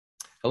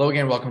Hello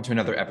again. Welcome to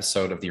another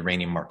episode of the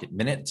Uranium Market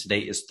Minute. Today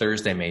is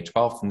Thursday, May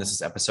 12th, and this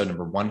is episode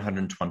number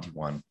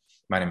 121.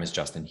 My name is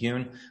Justin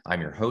Hune.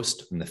 I'm your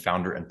host. I'm the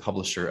founder and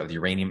publisher of the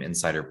Uranium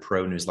Insider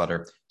Pro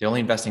newsletter, the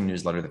only investing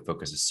newsletter that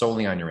focuses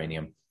solely on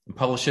uranium and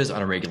publishes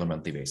on a regular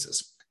monthly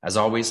basis. As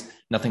always,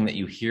 nothing that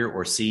you hear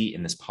or see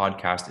in this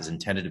podcast is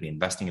intended to be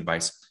investing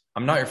advice.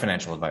 I'm not your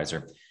financial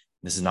advisor.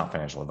 This is not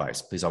financial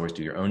advice. Please always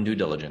do your own due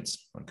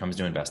diligence when it comes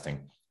to investing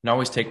and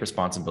always take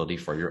responsibility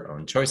for your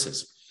own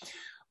choices.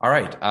 All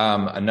right.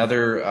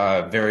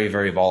 Another very,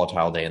 very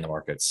volatile day in the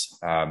markets.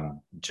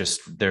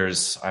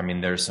 There's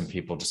some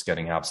people just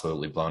getting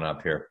absolutely blown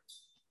up here.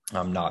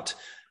 Not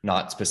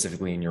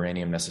specifically in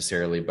uranium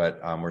necessarily, but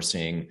we're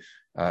seeing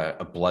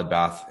a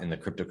bloodbath in the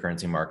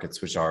cryptocurrency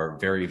markets, which are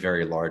very,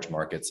 very large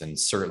markets. And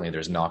certainly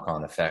there's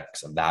knock-on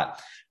effects of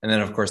that. And then,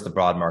 of course, the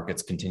broad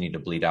markets continue to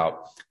bleed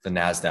out. The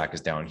NASDAQ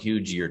is down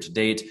huge year to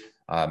date.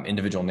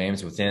 Individual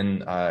names within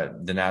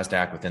the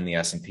NASDAQ, within the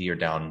S&P are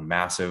down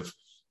massive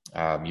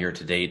year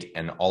to date,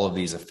 and all of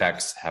these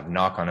effects have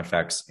knock-on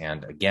effects.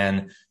 And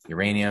again,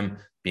 uranium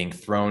being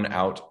thrown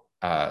out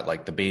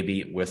like the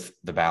baby with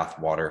the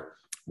bathwater,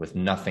 with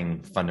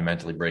nothing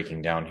fundamentally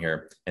breaking down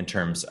here in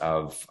terms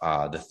of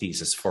the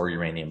thesis for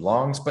uranium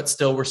longs, but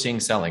still we're seeing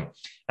selling. And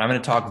I'm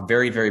going to talk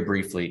very, very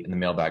briefly in the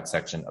mailbag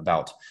section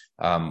about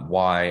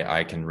why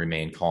I can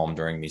remain calm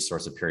during these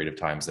sorts of period of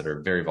times that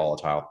are very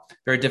volatile,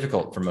 very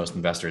difficult for most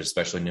investors,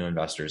 especially new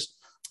investors.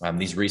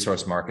 These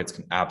resource markets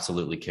can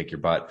absolutely kick your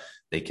butt.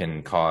 They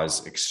can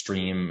cause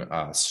extreme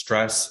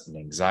stress and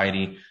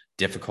anxiety,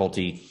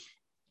 difficulty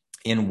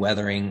in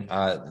weathering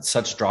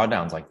such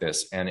drawdowns like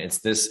this. And it's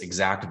this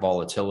exact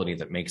volatility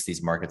that makes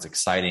these markets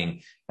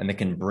exciting and that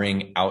can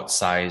bring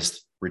outsized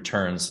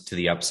returns to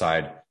the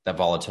upside. That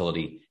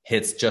volatility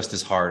hits just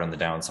as hard on the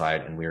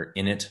downside, and we're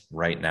in it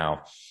right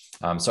now.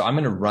 So I'm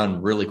going to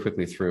run really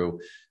quickly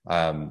through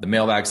the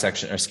mailbag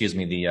section,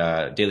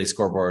 the daily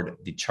scoreboard,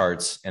 the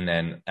charts. And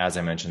then, as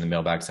I mentioned, the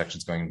mailbag section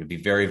is going to be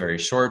very, very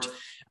short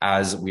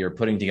as we are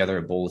putting together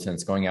a bulletin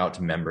that's going out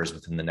to members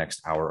within the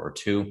next hour or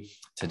two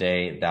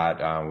today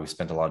that we've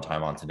spent a lot of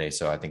time on today.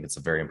 So I think it's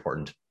a very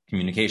important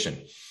communication.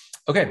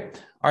 Okay.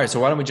 All right. So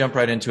why don't we jump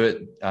right into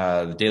it?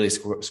 The daily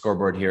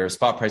scoreboard here,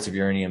 spot price of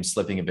uranium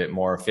slipping a bit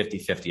more,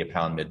 50.50 a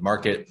pound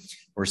mid-market.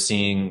 We're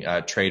seeing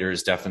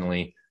traders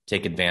definitely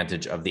take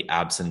advantage of the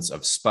absence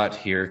of SPUT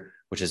here,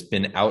 which has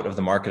been out of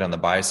the market on the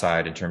buy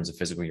side in terms of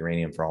physical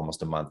uranium for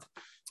almost a month,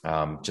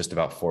 just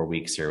about 4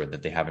 weeks here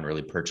that they haven't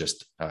really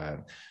purchased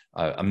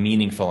a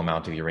meaningful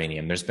amount of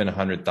uranium. There's been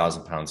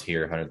 100,000 pounds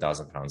here,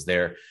 100,000 pounds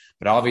there,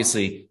 but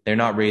obviously they're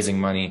not raising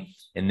money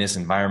in this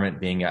environment,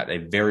 being at a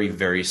very,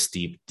 very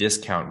steep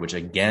discount, which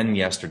again,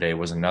 yesterday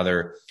was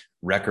another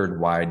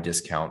record wide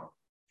discount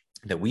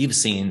that we've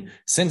seen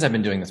since I've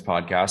been doing this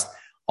podcast.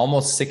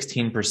 Almost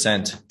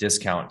 16%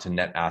 discount to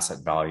net asset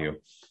value.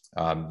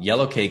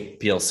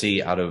 Yellowcake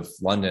PLC out of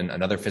London,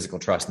 another physical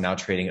trust, now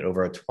trading at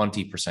over a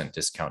 20%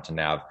 discount to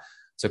NAV.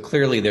 So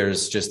clearly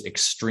there's just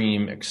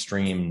extreme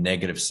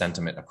negative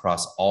sentiment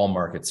across all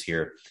markets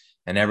here,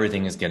 and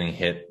everything is getting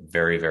hit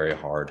very, very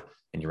hard,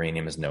 and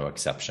uranium is no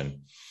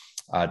exception.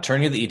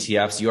 Turning to the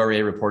ETFs,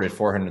 URA reported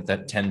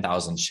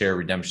 410,000 share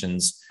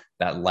redemptions.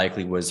 That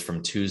likely was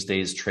from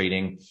Tuesday's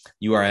trading.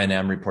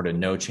 URNM reported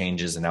no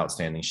changes in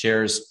outstanding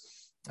shares.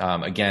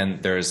 Again,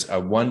 there's a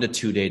 1 to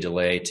 2 day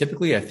delay.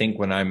 Typically, I think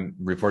when I'm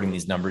reporting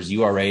these numbers,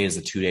 URA is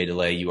a 2 day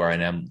delay.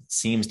 URNM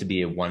seems to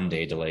be a 1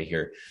 day delay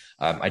here.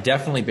 I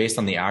definitely, based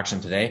on the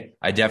action today,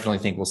 I definitely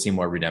think we'll see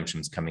more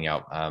redemptions coming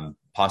out,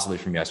 possibly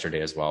from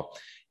yesterday as well.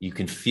 You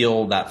can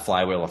feel that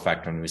flywheel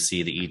effect when we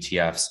see the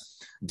ETFs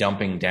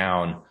dumping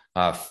down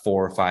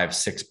 4, 5,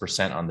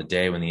 6% on the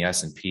day when the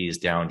S&P is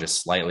down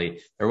just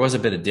slightly. There was a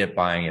bit of dip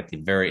buying at the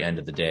very end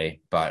of the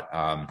day, but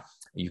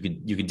you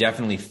could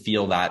definitely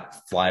feel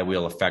that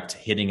flywheel effect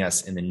hitting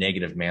us in the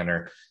negative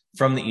manner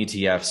from the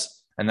ETFs.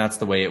 And that's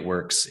the way it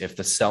works. If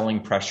the selling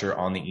pressure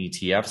on the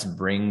ETFs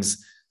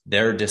brings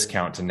their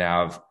discount to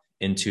NAV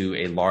into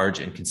a large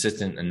and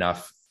consistent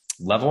enough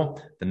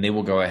level, then they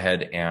will go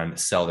ahead and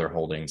sell their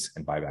holdings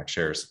and buy back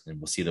shares, and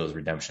we'll see those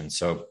redemptions.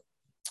 So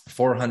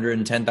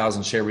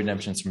 410,000 share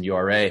redemptions from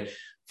URA,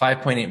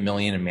 5.8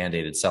 million in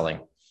mandated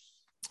selling.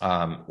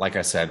 Like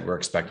I said, we're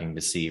expecting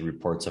to see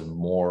reports of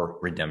more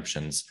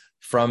redemptions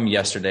from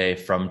yesterday,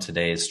 from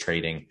today's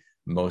trading.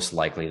 Most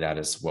likely that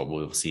is what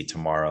we'll see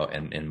tomorrow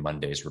and in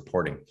Monday's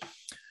reporting.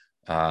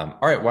 All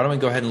right, why don't we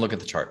go ahead and look at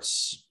the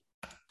charts?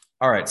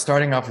 All right,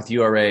 starting off with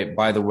URA.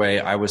 By the way,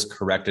 I was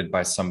corrected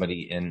by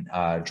somebody in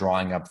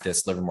drawing up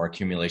this Livermore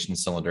accumulation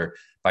cylinder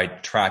by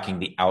tracking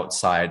the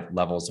outside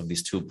levels of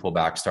these two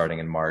pullbacks starting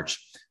in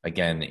March,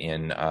 again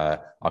in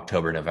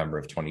October, November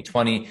of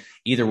 2020.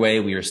 Either way,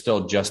 we are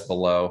still just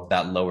below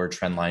that lower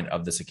trend line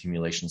of this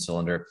accumulation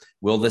cylinder.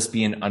 Will this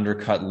be an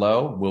undercut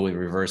low? Will we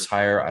reverse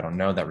higher? I don't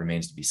know. That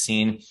remains to be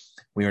seen.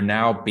 We are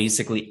now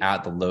basically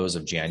at the lows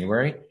of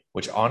January,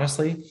 which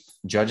honestly,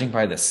 judging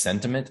by the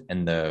sentiment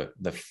and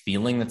the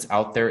feeling that's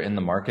out there in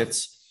the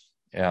markets,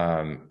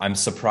 I'm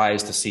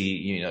surprised to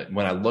see,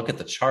 when I look at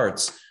the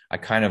charts,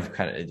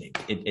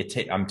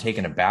 I'm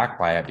taken aback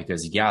by it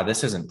because, yeah,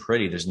 this isn't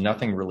pretty. There's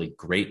nothing really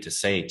great to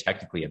say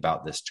technically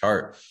about this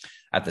chart.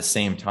 At the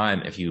same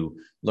time, if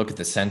you look at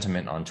the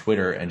sentiment on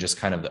Twitter and just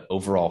kind of the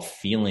overall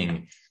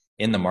feeling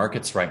in the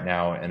markets right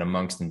now and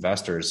amongst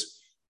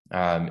investors,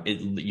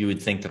 you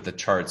would think that the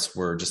charts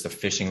were just a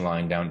fishing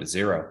line down to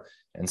zero.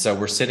 And so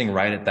we're sitting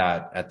right at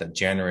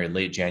the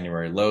late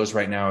January lows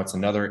right now. It's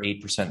another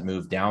 8%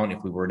 move down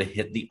if we were to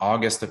hit the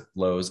August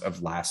lows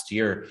of last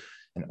year.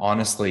 And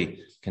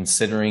honestly,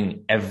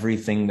 considering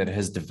everything that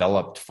has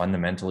developed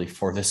fundamentally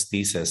for this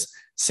thesis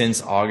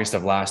since August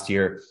of last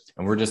year,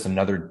 and we're just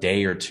another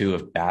day or two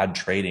of bad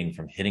trading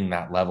from hitting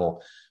that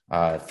level,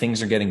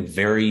 things are getting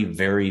very,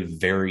 very,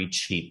 very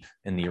cheap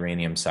in the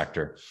uranium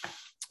sector.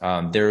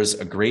 There's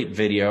a great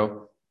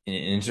video,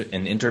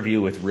 an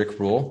interview with Rick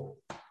Rule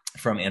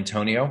from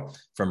Antonio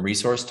from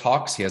Resource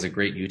Talks. He has a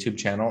great YouTube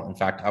channel. In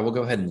fact, I will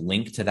go ahead and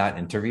link to that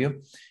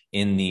interview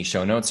in the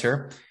show notes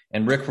here.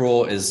 And Rick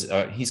Rule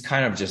he's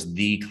kind of just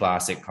the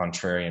classic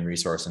contrarian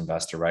resource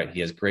investor, right? He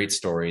has great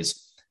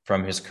stories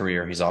from his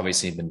career. He's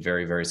obviously been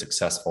very, very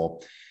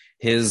successful.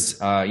 His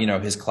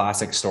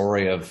classic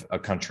story of a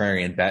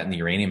contrarian bet in the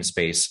uranium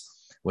space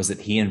was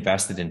that he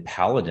invested in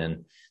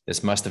Paladin.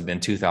 This must have been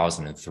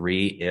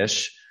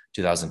 2003-ish,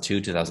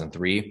 2002,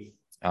 2003,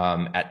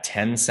 at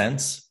 10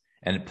 cents.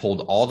 And it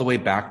pulled all the way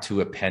back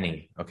to a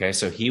penny. Okay.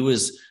 So he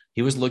was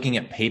looking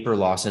at paper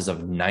losses of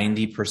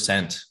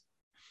 90%.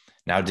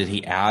 Now, did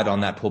he add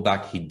on that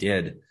pullback? He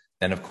did.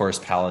 Then, of course,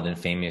 Paladin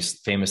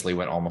famously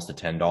went almost to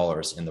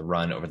 $10 in the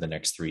run over the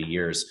next 3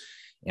 years.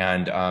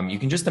 And you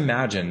can just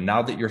imagine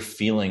now that you're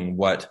feeling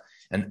what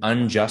an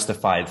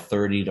unjustified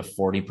 30 to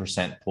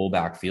 40%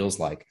 pullback feels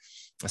like,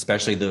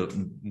 especially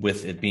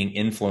with it being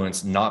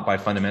influenced not by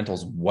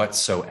fundamentals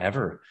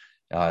whatsoever.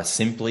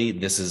 Simply,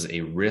 this is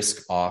a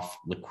risk-off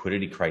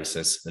liquidity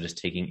crisis that is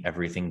taking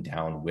everything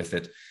down with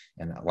it.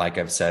 And like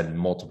I've said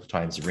multiple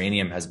times,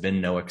 uranium has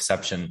been no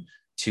exception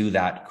to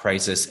that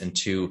crisis and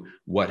to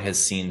what has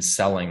seen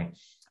selling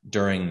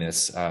during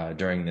this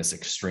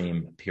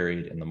extreme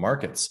period in the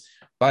markets.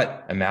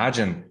 But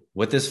imagine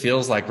what this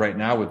feels like right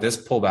now with this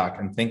pullback,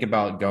 and think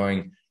about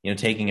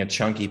taking a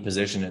chunky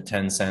position at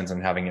 10 cents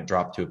and having it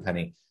drop to a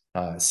penny,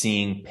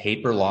 seeing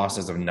paper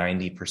losses of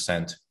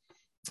 90%.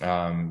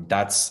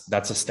 That's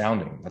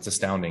astounding. That's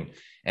astounding.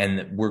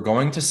 And we're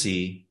going to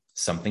see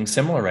something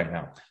similar right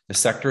now. The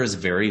sector is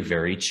very,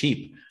 very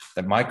cheap.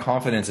 That my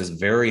confidence is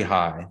very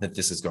high that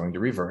this is going to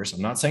reverse.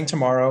 I'm not saying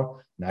tomorrow,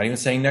 not even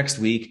saying next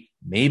week,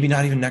 maybe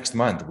not even next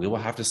month. We will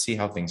have to see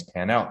how things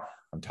pan out.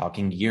 I'm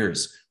talking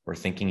years. We're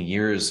thinking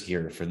years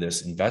here for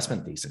this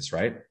investment thesis,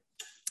 right?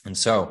 And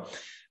so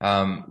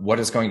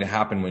what is going to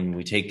happen when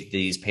we take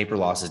these paper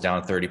losses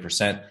down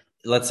 30%?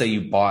 Let's say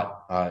you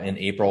bought in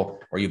April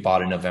or you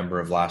bought in November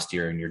of last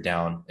year and you're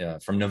down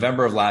from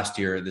November of last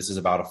year. This is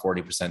about a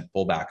 40%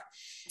 pullback.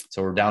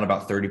 So we're down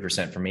about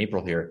 30% from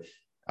April here.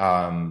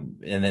 And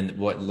then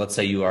let's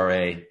say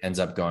URA ends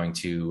up going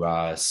to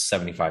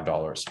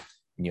 $75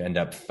 and you end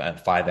up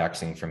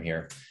 5Xing from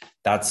here.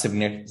 That's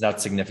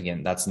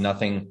significant. That's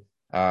nothing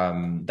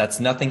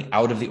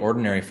out of the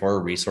ordinary for a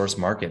resource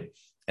market.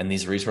 And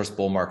these resource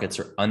bull markets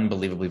are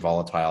unbelievably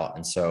volatile.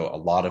 And so a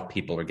lot of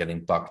people are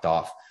getting bucked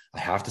off. I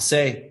have to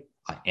say,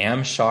 I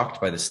am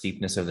shocked by the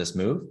steepness of this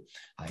move.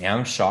 I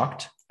am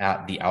shocked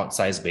at the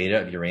outsized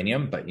beta of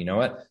uranium, but you know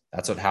what?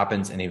 That's what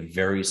happens in a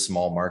very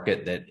small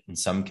market that in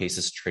some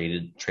cases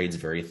trades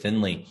very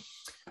thinly.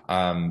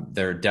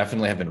 There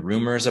definitely have been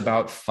rumors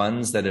about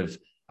funds that have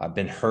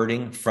been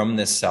hurting from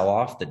this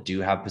sell-off that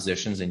do have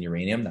positions in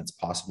uranium. That's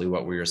possibly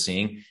what we are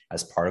seeing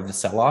as part of the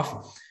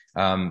sell-off.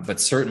 But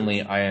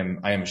certainly I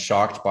am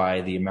shocked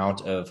by the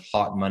amount of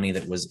hot money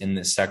that was in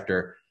this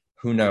sector.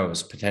 Who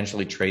knows,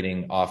 potentially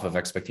trading off of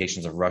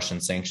expectations of Russian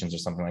sanctions or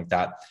something like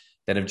that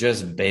have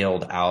just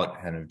bailed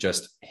out and have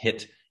just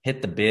hit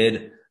the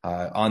bid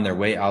on their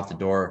way out the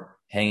door,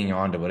 hanging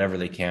on to whatever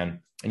they can.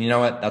 And you know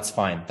what? That's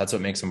fine. That's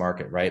what makes a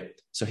market, right?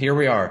 So here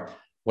we are.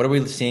 What are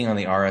we seeing on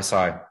the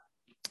RSI,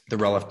 the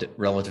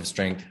relative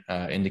strength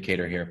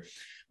indicator here?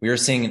 We are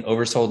seeing an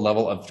oversold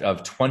level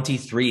of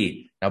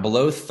 23. Now,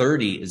 below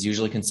 30 is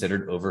usually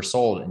considered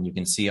oversold. And you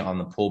can see on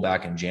the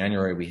pullback in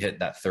January, we hit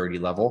that 30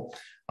 level.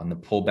 On the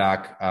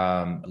pullback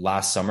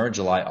last summer,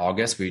 July,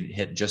 August, we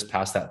hit just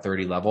past that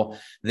 30 level.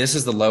 This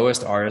is the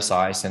lowest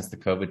RSI since the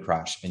COVID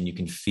crash. And you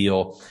can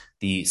feel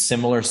the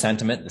similar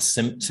sentiment, the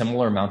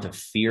similar amount of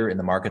fear in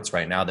the markets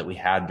right now that we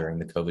had during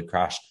the COVID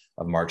crash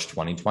of March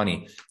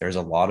 2020. There's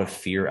a lot of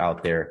fear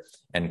out there.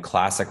 And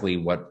classically,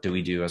 what do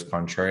we do as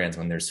contrarians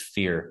when there's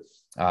fear?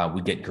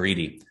 We get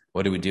greedy.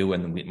 What do we do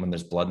when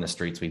there's blood in the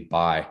streets? We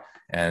buy.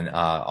 And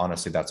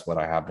honestly, that's what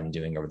I have been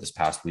doing over this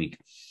past week.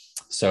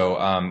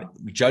 So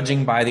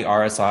judging by the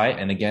RSI,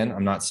 and again,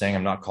 I'm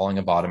not calling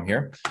a bottom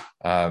here.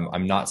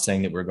 I'm not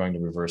saying that we're going to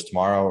reverse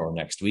tomorrow or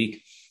next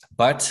week,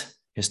 but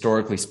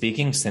historically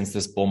speaking, since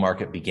this bull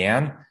market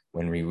began,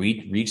 when we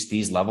reached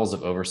these levels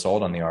of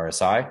oversold on the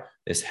RSI,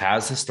 this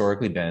has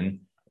historically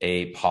been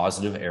a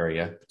positive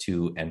area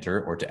to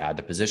enter or to add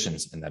to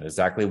positions. And that is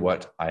exactly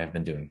what I have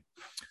been doing.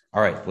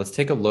 All right, let's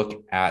take a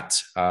look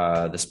at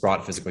the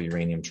Sprott Physical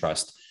Uranium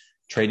Trust.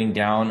 Trading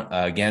down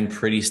again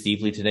pretty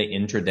steeply today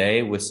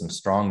intraday with some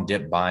strong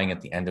dip buying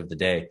at the end of the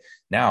day.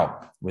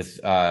 Now, with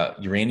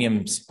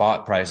uranium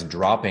spot price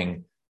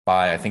dropping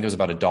by, I think it was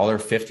about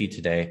 $1.50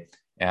 today,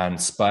 and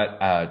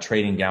spot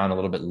trading down a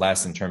little bit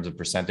less in terms of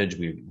percentage.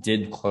 We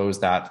did close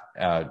that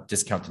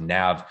discount to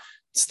NAV.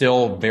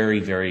 Still very,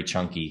 very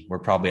chunky. We're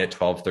probably at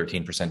 12,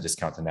 13%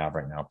 discount to NAV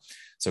right now.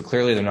 So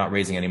clearly they're not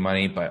raising any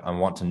money, but I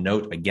want to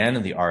note again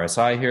the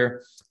RSI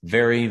here,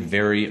 very,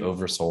 very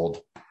oversold.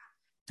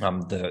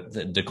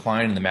 The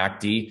decline in the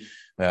MACD,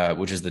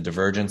 which is the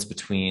divergence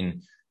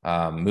between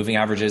moving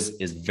averages,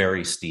 is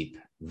very steep,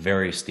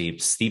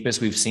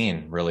 steepest we've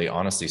seen really,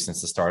 honestly, since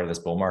the start of this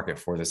bull market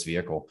for this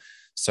vehicle.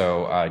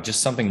 So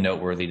just something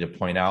noteworthy to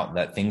point out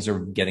that things are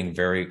getting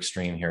very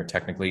extreme here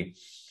technically.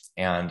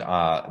 And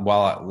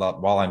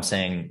while I'm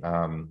saying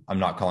I'm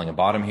not calling a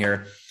bottom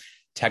here,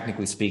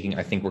 technically speaking,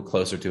 I think we're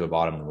closer to a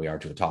bottom than we are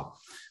to a top,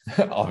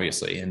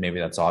 obviously. And maybe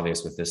that's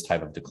obvious with this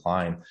type of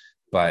decline.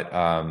 But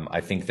I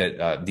think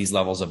that these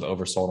levels of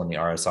oversold on the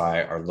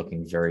RSI are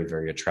looking very,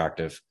 very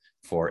attractive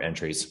for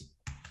entries.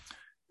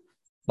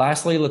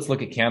 Lastly, let's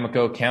look at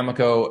Cameco.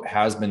 Cameco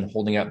has been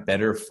holding up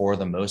better for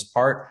the most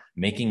part,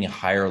 making a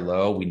higher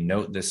low. We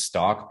note this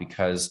stock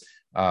because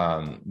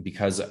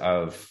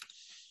of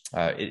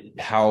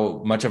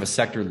how much of a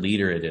sector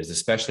leader it is,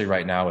 especially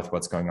right now with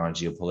what's going on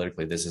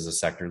geopolitically. This is a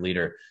sector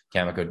leader.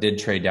 Cameco did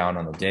trade down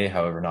on the day,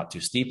 however, not too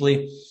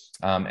steeply.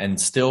 And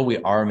still, we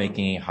are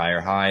making a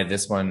higher high.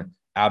 This one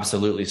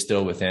absolutely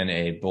still within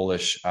a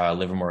bullish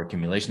Livermore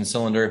accumulation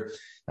cylinder.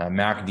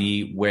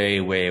 MACD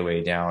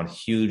way down,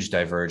 huge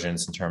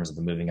divergence in terms of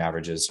the moving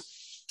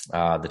averages,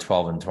 the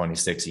 12 and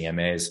 26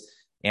 EMAs,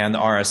 and the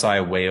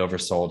RSI way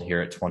oversold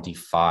here at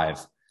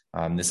 25.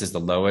 This is the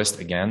lowest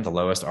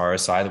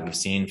RSI that we've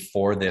seen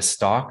for this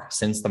stock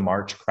since the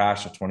March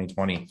crash of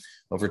 2020,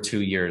 over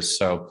 2 years.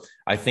 So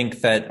I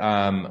think that,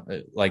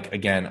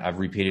 again, I've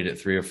repeated it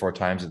 3 or 4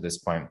 times at this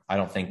point. I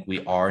don't think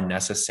we are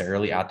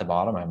necessarily at the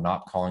bottom. I'm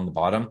not calling the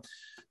bottom,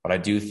 but I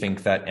do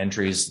think that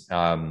entries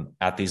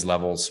at these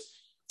levels,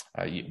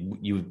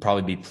 you would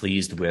probably be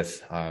pleased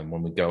with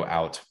when we go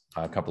out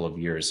a couple of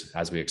years,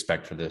 as we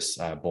expect for this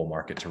bull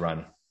market to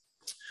run.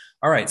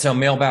 All right, so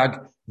mailbag,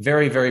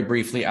 very, very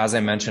briefly, as I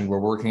mentioned, we're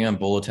working on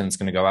bulletin. It's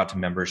going to go out to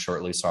members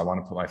shortly, so I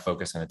want to put my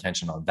focus and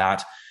attention on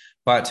that.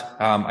 But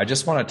I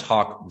just want to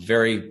talk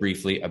very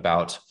briefly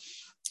about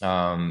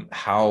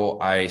how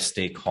I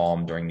stay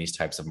calm during these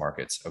types of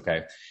markets,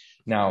 okay?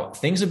 Now,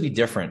 things would be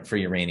different for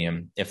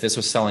uranium if this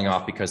was selling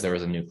off because there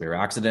was a nuclear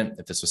accident,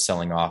 if this was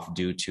selling off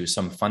due to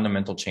some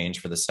fundamental change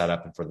for the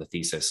setup and for the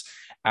thesis.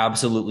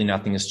 Absolutely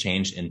nothing has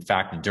changed. In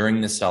fact, during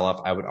this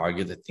sell-off, I would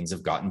argue that things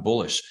have gotten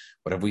bullish.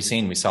 What have we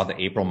seen? We saw the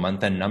April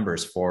month-end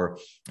numbers for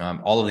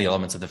all of the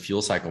elements of the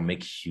fuel cycle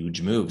make huge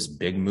moves,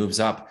 big moves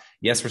up.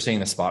 Yes, we're seeing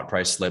the spot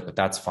price slip, but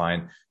that's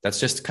fine. That's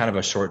just kind of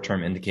a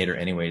short-term indicator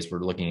anyways.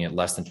 We're looking at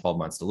less than 12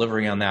 months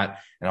delivery on that.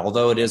 And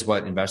although it is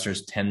what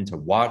investors tend to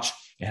watch,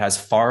 it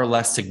has far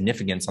less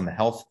significance on the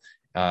health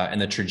and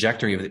the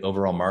trajectory of the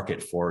overall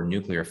market for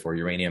nuclear, for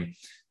uranium,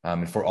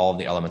 and for all of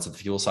the elements of the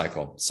fuel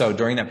cycle. So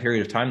during that period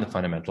of time, the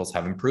fundamentals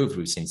have improved.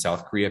 We've seen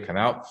South Korea come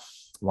out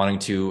wanting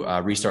to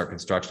restart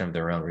construction of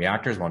their own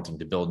reactors, wanting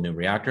to build new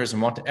reactors, and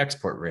want to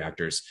export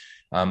reactors.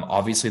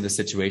 Obviously, the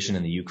situation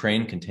in the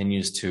Ukraine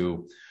continues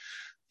to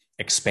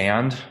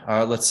expand,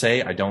 let's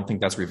say. I don't think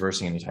that's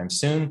reversing anytime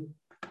soon.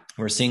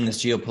 We're seeing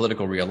this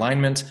geopolitical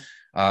realignment.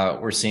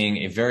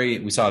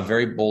 We saw a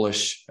very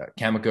bullish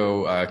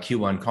Cameco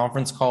Q1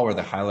 conference call where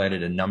they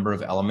highlighted a number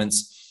of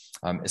elements,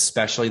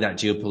 especially that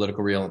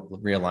geopolitical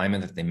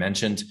realignment that they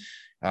mentioned.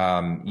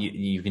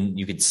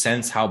 You could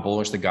sense how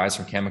bullish the guys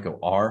from Cameco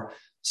are.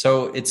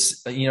 So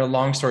it's,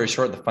 long story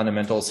short, the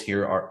fundamentals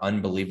here are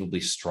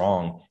unbelievably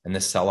strong, and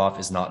this sell-off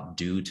is not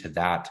due to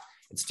that.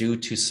 It's due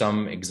to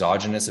some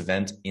exogenous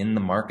event in the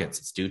markets.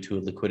 It's due to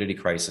a liquidity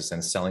crisis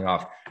and selling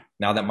off.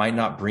 Now, that might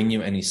not bring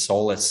you any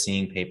solace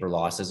seeing paper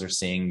losses or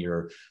seeing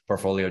your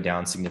portfolio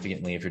down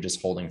significantly if you're just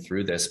holding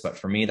through this. But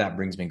for me, that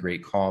brings me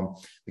great calm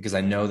because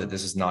I know that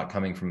this is not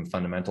coming from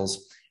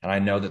fundamentals. And I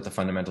know that the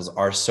fundamentals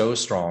are so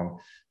strong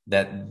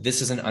that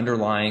this is the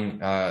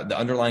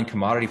underlying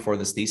commodity for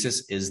this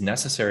thesis is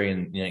necessary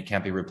and it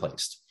can't be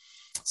replaced.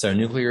 So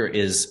nuclear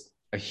is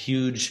a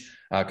huge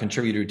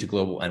contributor to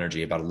global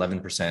energy, about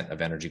 11%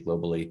 of energy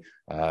globally,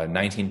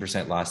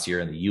 19% last year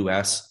in the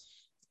US.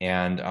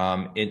 And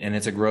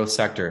it's a growth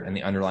sector, and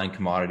the underlying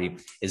commodity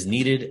is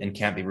needed and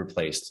can't be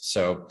replaced.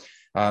 So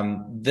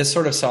this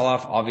sort of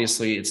sell-off,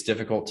 obviously, it's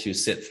difficult to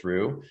sit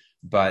through,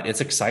 but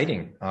it's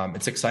exciting.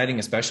 It's exciting,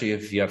 especially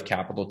if you have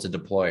capital to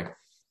deploy.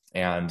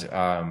 And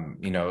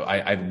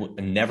I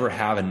never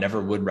have and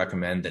never would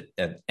recommend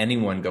that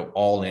anyone go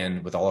all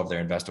in with all of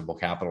their investable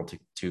capital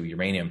to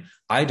uranium.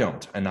 I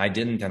don't, and I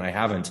didn't, and I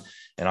haven't,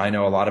 and I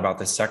know a lot about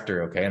this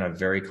sector. Okay, and I'm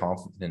very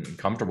confident and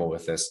comfortable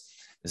with this.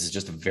 This is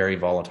just a very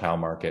volatile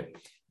market.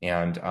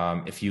 And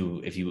if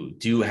you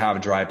do have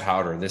dry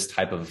powder, this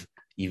type of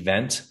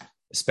event,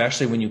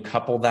 especially when you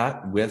couple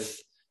that with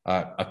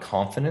a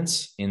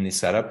confidence in the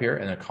setup here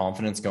and a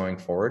confidence going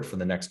forward for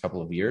the next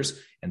couple of years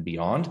and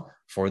beyond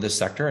for this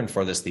sector and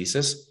for this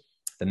thesis,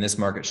 then this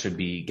market should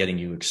be getting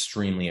you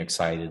extremely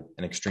excited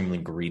and extremely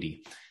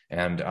greedy.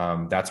 And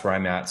that's where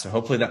I'm at. So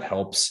hopefully that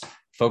helps.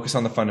 Focus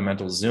on the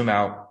fundamentals, zoom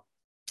out,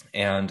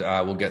 and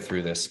we'll get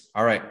through this.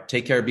 All right.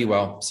 Take care. Be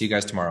well. See you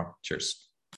guys tomorrow. Cheers.